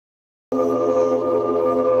Got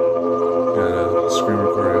a screen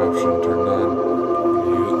recording option turned on.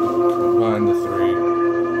 You combine the three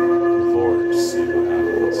before to see what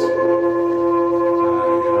happens.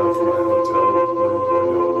 I have my hotel room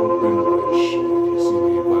window open, which if you see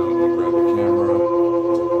me violently grab the camera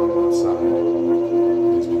to point outside,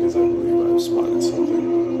 is because I believe I've spotted something.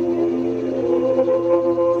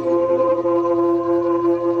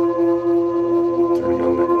 Turning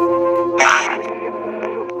on Necrophonic.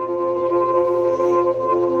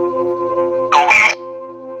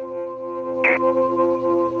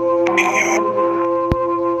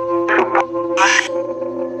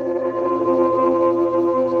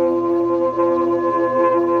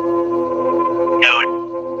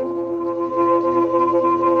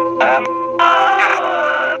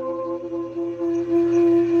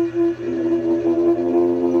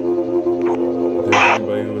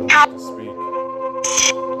 Anybody who would like to speak.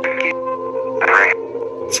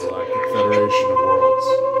 The Galactic Federation of Worlds.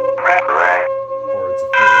 Or its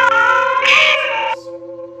affiliated agencies.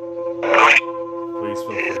 Please feel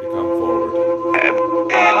free to come forward.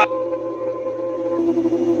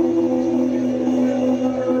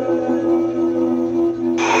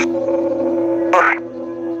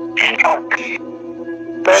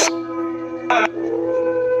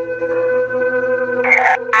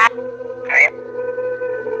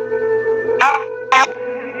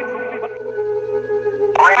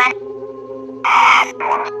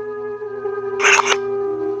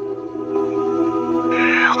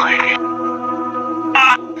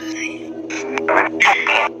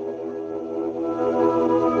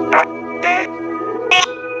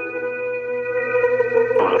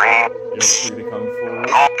 Feel free to come forward.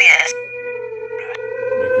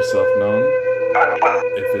 Make yourself known,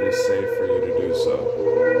 if it is safe for you to do so.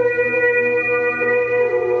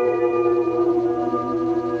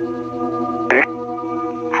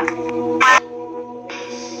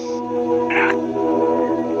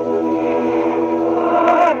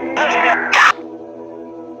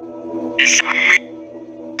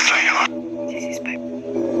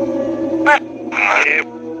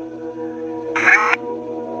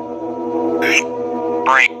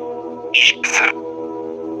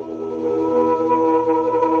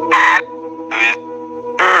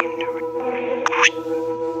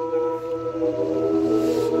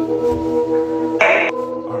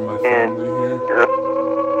 Are my family here?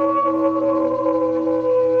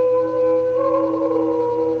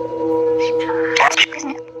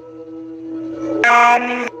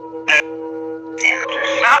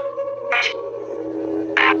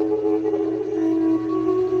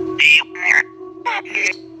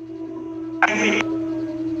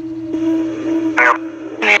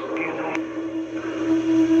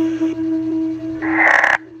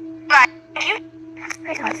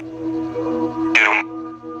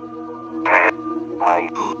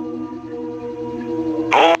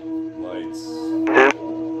 Lights.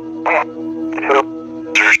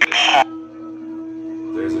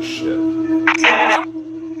 There's a ship.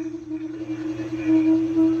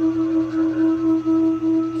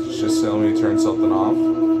 It's just telling me to turn something off.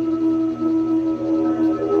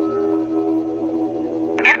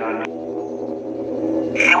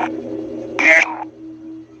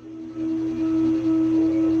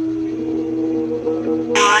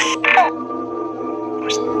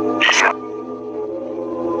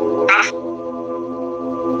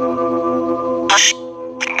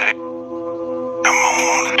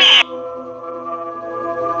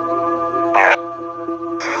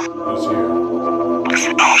 Who's here?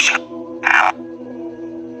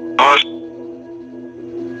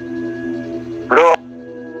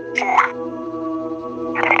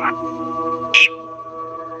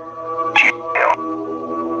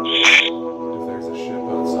 If there's a ship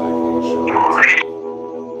outside, can you show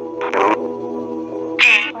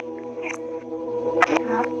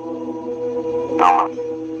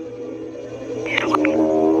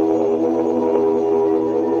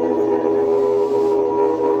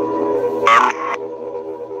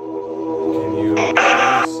Can you put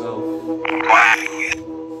yourself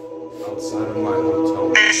outside of my hotel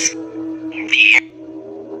room?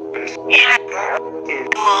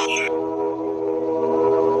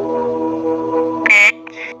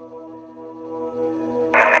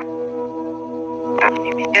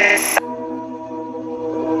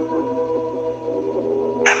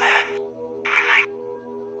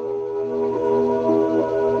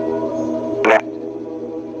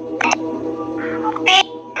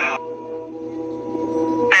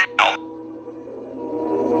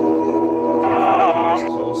 As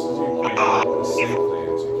close as you can, as safely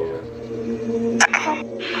as you can.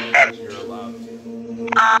 As you're allowed to.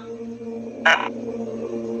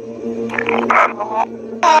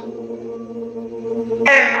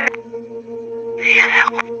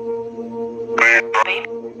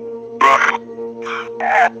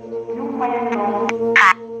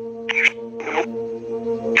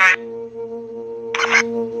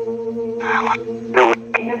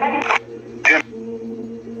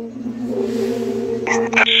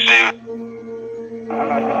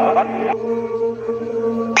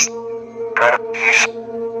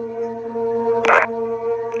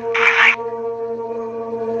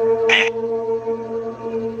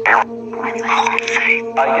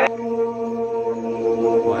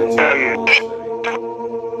 Lights are all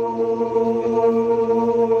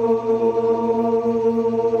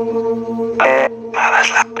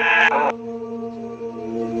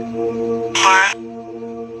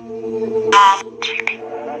steady.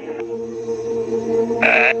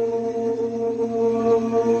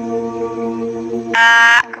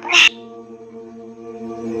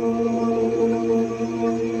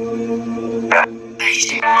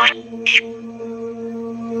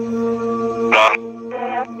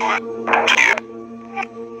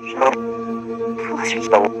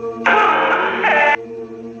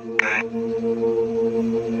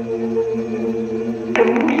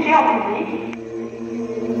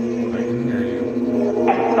 I can hear you.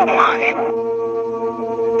 From where I can see.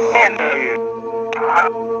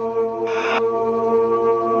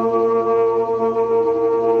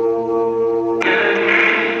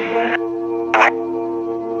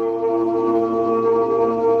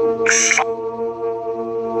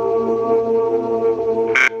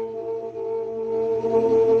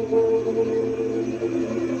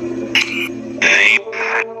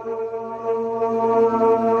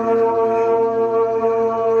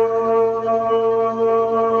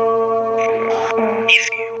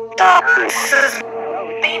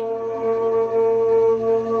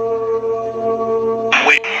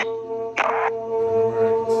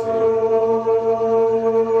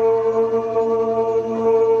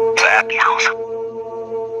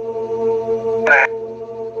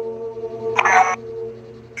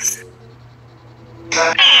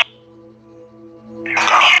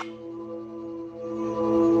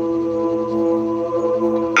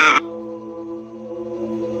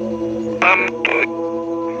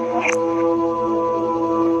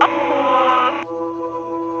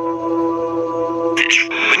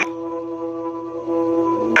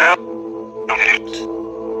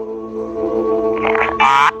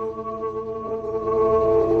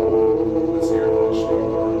 This air conditioning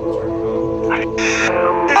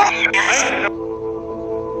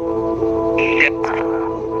turn on.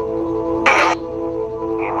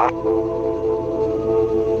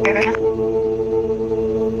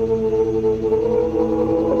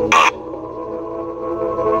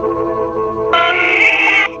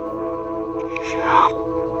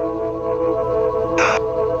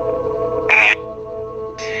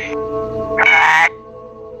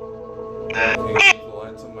 Okay, the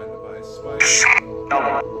lights on my device spike.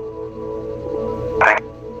 I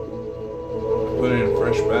put in a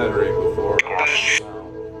fresh battery before it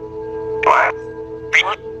I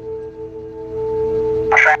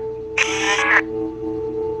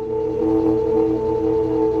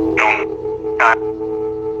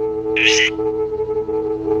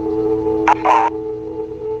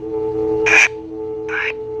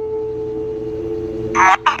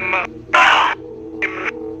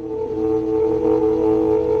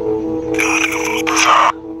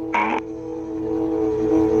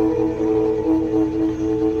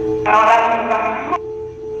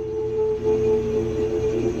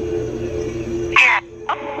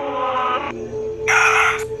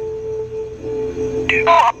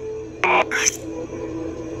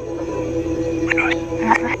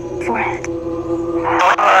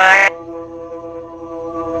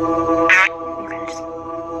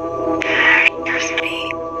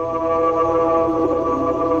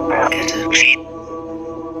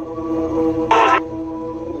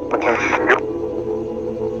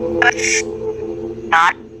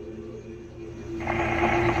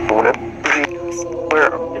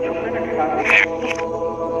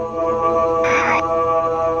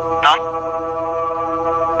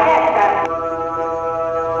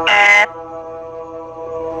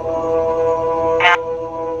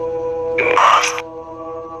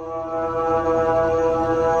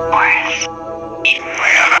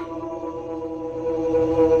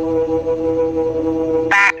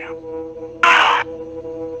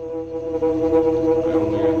only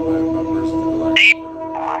have 5 numbers to collect.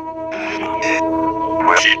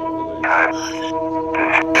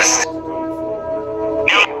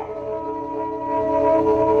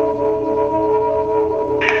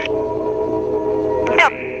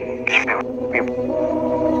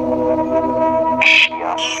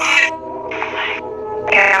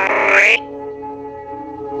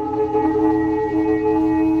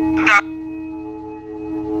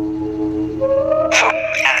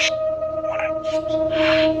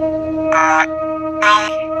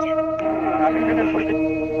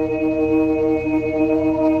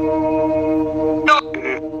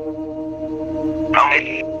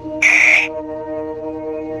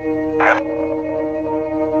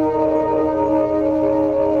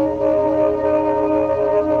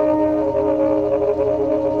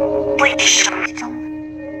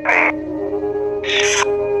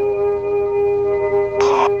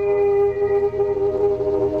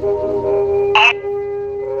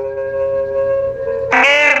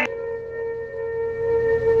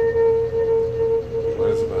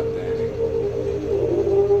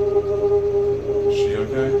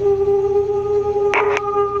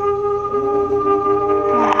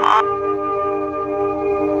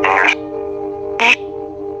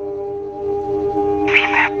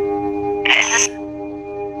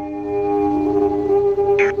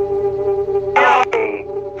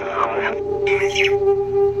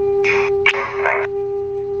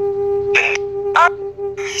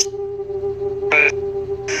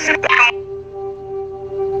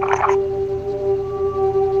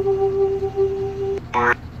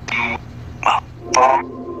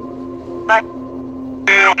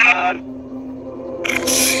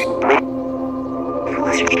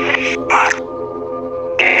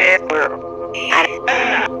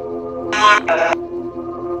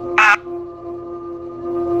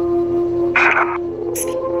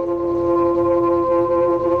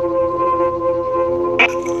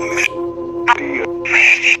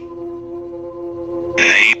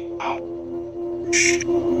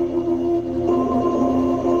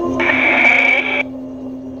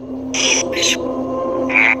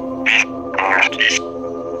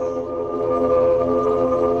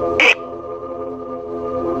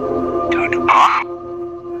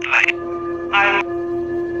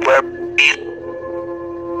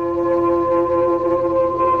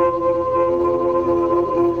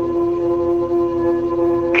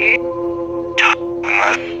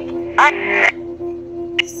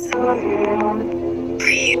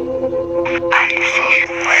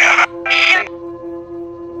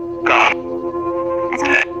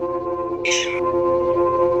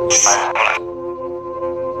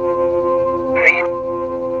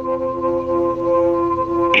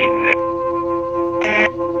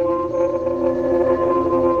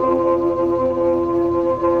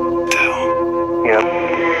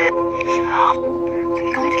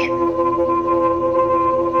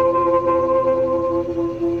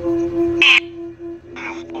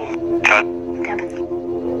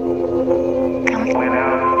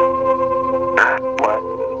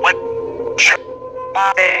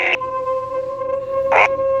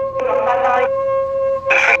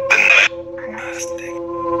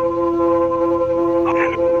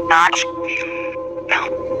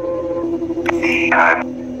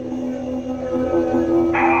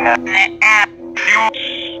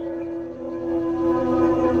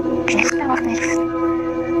 Necrophonic.